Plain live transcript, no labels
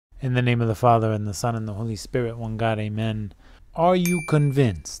In the name of the Father, and the Son, and the Holy Spirit, one God, amen. Are you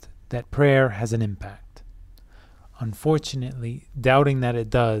convinced that prayer has an impact? Unfortunately, doubting that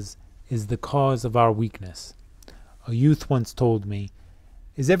it does is the cause of our weakness. A youth once told me,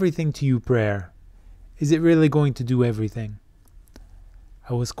 "Is everything to you prayer? Is it really going to do everything?"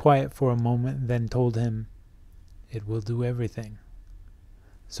 I was quiet for a moment, then told him, "It will do everything."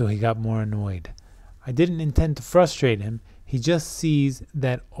 So he got more annoyed. I didn't intend to frustrate him. He just sees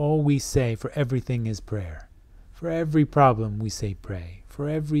that all we say for everything is prayer. For every problem we say pray. For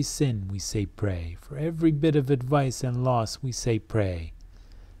every sin we say pray. For every bit of advice and loss we say pray.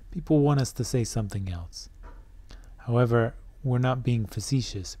 People want us to say something else. However, we're not being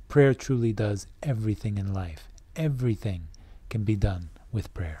facetious. Prayer truly does everything in life. Everything can be done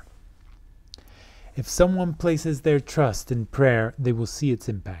with prayer. If someone places their trust in prayer, they will see its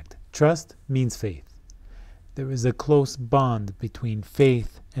impact. Trust means faith. There is a close bond between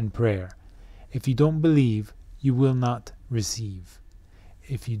faith and prayer. If you don't believe, you will not receive.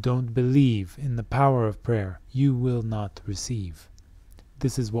 If you don't believe in the power of prayer, you will not receive.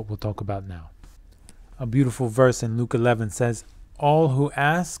 This is what we'll talk about now. A beautiful verse in Luke 11 says, "All who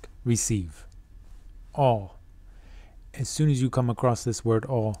ask, receive." All. As soon as you come across this word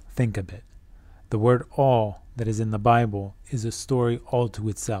all, think of it. The word all that is in the Bible is a story all to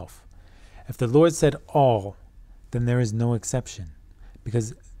itself. If the Lord said all, then there is no exception,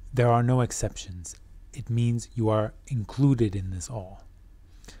 because there are no exceptions. It means you are included in this all.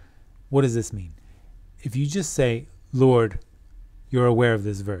 What does this mean? If you just say, "Lord," you're aware of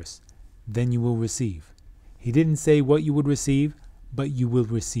this verse, then you will receive. He didn't say what you would receive, but you will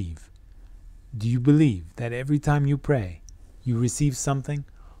receive. Do you believe that every time you pray, you receive something,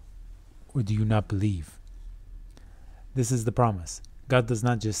 or do you not believe? This is the promise. God does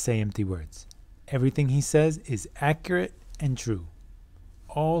not just say empty words. Everything he says is accurate and true.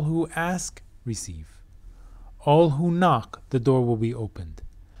 All who ask, receive. All who knock, the door will be opened.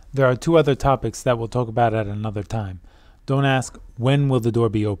 There are two other topics that we'll talk about at another time. Don't ask, when will the door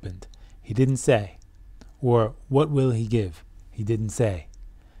be opened? He didn't say. Or, what will he give? He didn't say.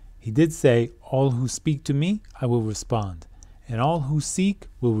 He did say, all who speak to me, I will respond. And all who seek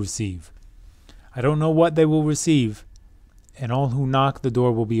will receive. I don't know what they will receive. And all who knock, the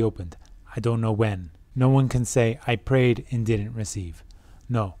door will be opened. I don't know when. No one can say, I prayed and didn't receive.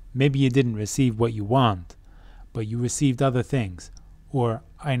 No, maybe you didn't receive what you want, but you received other things. Or,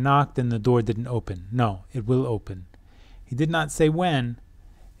 I knocked and the door didn't open. No, it will open. He did not say when.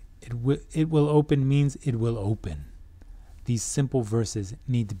 It will open means it will open. These simple verses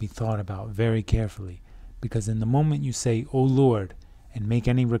need to be thought about very carefully, because in the moment you say, "O Lord," and make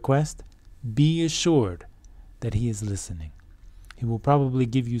any request, be assured that he is listening. He will probably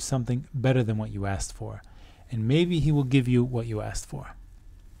give you something better than what you asked for, and maybe he will give you what you asked for.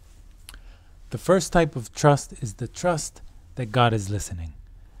 The first type of trust is the trust that God is listening.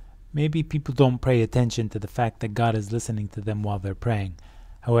 Maybe people don't pay attention to the fact that God is listening to them while they're praying.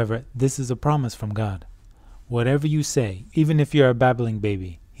 However, this is a promise from God. Whatever you say, even if you're a babbling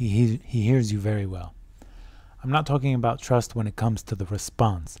baby, he hears you very well. I'm not talking about trust when it comes to the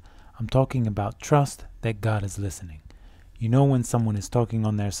response. I'm talking about trust that God is listening. You know when someone is talking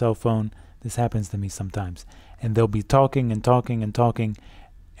on their cell phone, this happens to me sometimes, and they'll be talking and talking and talking,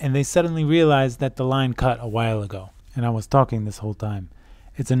 and they suddenly realize that the line cut a while ago, and I was talking this whole time.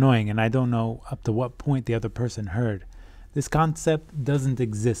 It's annoying, and I don't know up to what point the other person heard. This concept doesn't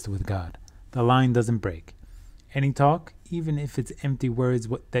exist with God. The line doesn't break. Any talk, even if it's empty words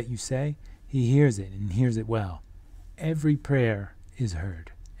that you say, he hears it and hears it well. Every prayer is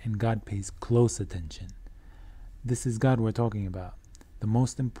heard, and God pays close attention. This is God we're talking about, the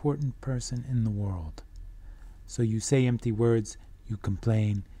most important person in the world. So you say empty words, you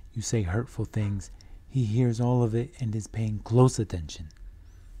complain, you say hurtful things. He hears all of it and is paying close attention.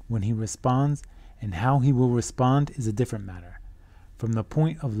 When he responds, and how he will respond is a different matter. From the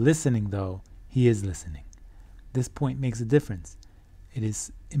point of listening, though, he is listening. This point makes a difference. It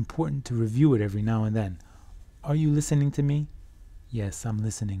is important to review it every now and then. Are you listening to me? Yes, I'm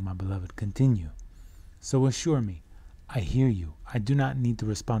listening, my beloved. Continue. So assure me, I hear you. I do not need to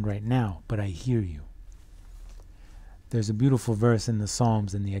respond right now, but I hear you. There's a beautiful verse in the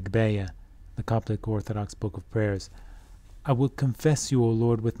Psalms in the Agbeya, the Coptic Orthodox Book of Prayers. I will confess you, O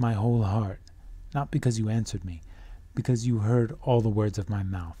Lord, with my whole heart, not because you answered me, because you heard all the words of my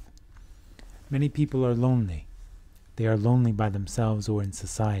mouth. Many people are lonely. They are lonely by themselves or in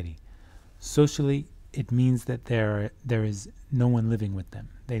society. Socially, it means that there is no one living with them.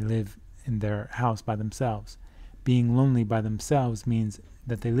 They live in their house by themselves. Being lonely by themselves means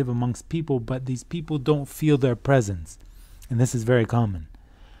that they live amongst people, but these people don't feel their presence. And this is very common.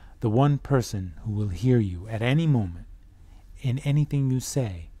 The one person who will hear you at any moment in anything you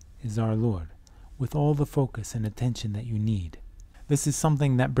say is our Lord, with all the focus and attention that you need. This is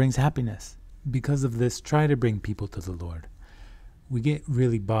something that brings happiness. Because of this, try to bring people to the Lord. We get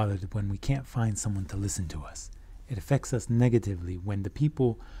really bothered when we can't find someone to listen to us. It affects us negatively when the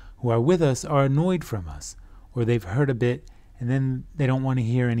people who are with us are annoyed from us, or they've heard a bit and then they don't want to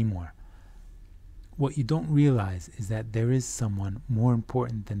hear anymore. What you don't realize is that there is someone more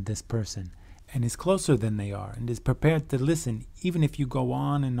important than this person and is closer than they are and is prepared to listen even if you go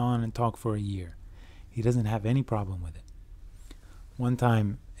on and talk for a year. He doesn't have any problem with it. One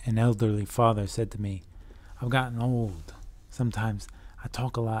time, an elderly father said to me, "I've gotten old. Sometimes I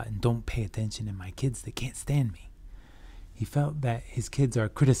talk a lot and don't pay attention, and my kids, they can't stand me." He felt that his kids are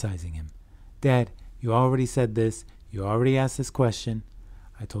criticizing him. "Dad, you already said this. You already asked this question."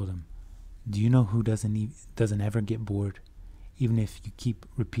 I told him, "Do you know who doesn't ever get bored, even if you keep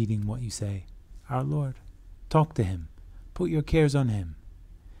repeating what you say? Our Lord. Talk to him. Put your cares on him.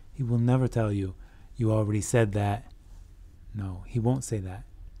 He will never tell you, 'You already said that.' No, he won't say that.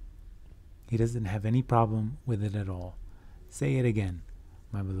 He doesn't have any problem with it at all. Say it again,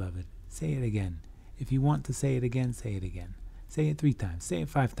 my beloved. Say it again. If you want to say it again, say it again. Say it 3 times. Say it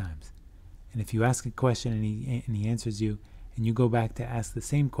 5 times. And if you ask a question and he answers you, and you go back to ask the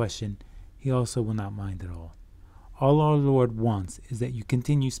same question, he also will not mind at all. All our Lord wants is that you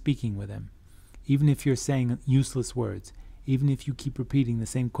continue speaking with him. Even if you're saying useless words, even if you keep repeating the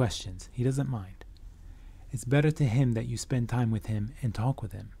same questions, he doesn't mind. It's better to him that you spend time with him and talk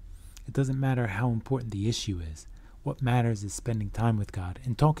with him. It doesn't matter how important the issue is. What matters is spending time with God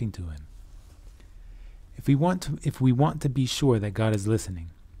and talking to him. If we want to be sure that God is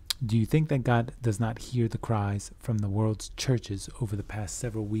listening, do you think that God does not hear the cries from the world's churches over the past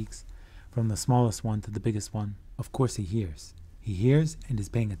several weeks, from the smallest one to the biggest one? Of course he hears. He hears and is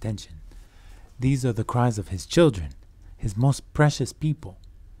paying attention. These are the cries of his children, his most precious people.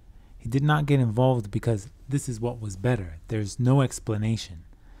 He did not get involved because this is what was better. There's no explanation.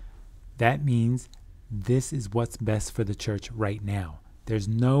 That means this is what's best for the church right now. There's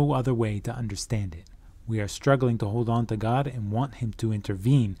no other way to understand it. We are struggling to hold on to God and want him to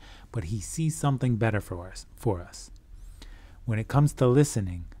intervene, but he sees something better for us. When it comes to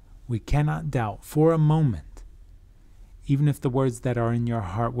listening, we cannot doubt for a moment. Even if the words that are in your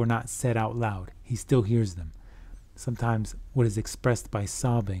heart were not said out loud, he still hears them. Sometimes what is expressed by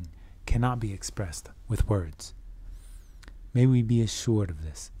sobbing cannot be expressed with words. May we be assured of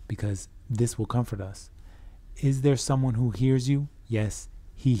this, because this will comfort us. Is there someone who hears you? Yes,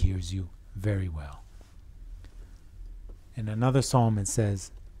 he hears you very well. In another psalm it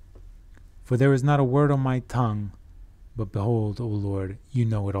says, "For there is not a word on my tongue, but behold, O Lord, you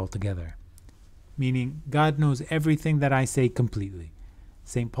know it altogether." Meaning, God knows everything that I say completely.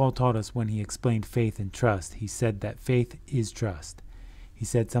 St. Paul taught us when he explained faith and trust. He said that faith is trust. He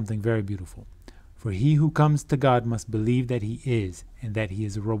said something very beautiful. "For he who comes to God must believe that he is, and that he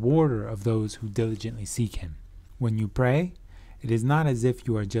is a rewarder of those who diligently seek him." When you pray, it is not as if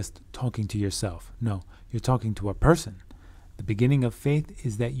you are just talking to yourself. No, you're talking to a person. The beginning of faith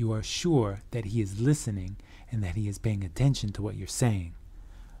is that you are sure that he is listening and that he is paying attention to what you're saying.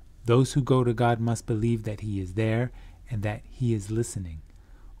 Those who go to God must believe that he is there and that he is listening.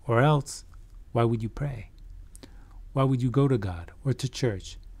 Or else, why would you pray? Why would you go to God or to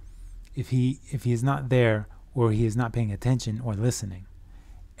church if he is not there, or he is not paying attention or listening?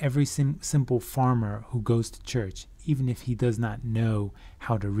 Every simple farmer who goes to church, even if he does not know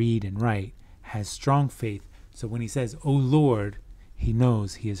how to read and write, has strong faith. So when he says, "O Lord," he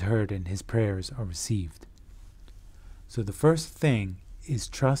knows he is heard and his prayers are received. So the first thing is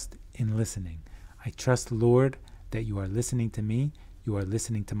trust in listening. I trust, Lord, that you are listening to me. You are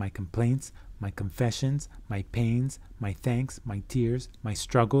listening to my complaints, my confessions, my pains, my thanks, my tears, my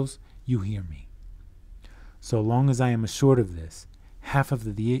struggles. You hear me. So long as I am assured of this, half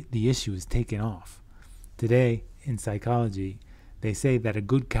of the issue is taken off. Today, in psychology, they say that a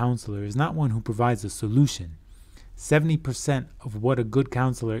good counselor is not one who provides a solution. 70% of what a good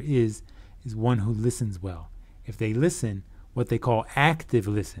counselor is one who listens well. If they listen, what they call active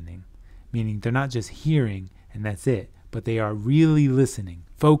listening, meaning they're not just hearing and that's it, but they are really listening,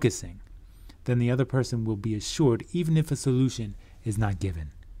 focusing, then the other person will be assured even if a solution is not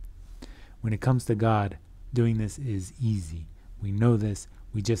given. When it comes to God, doing this is easy. We know this,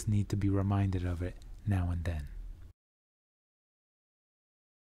 we just need to be reminded of it now and then.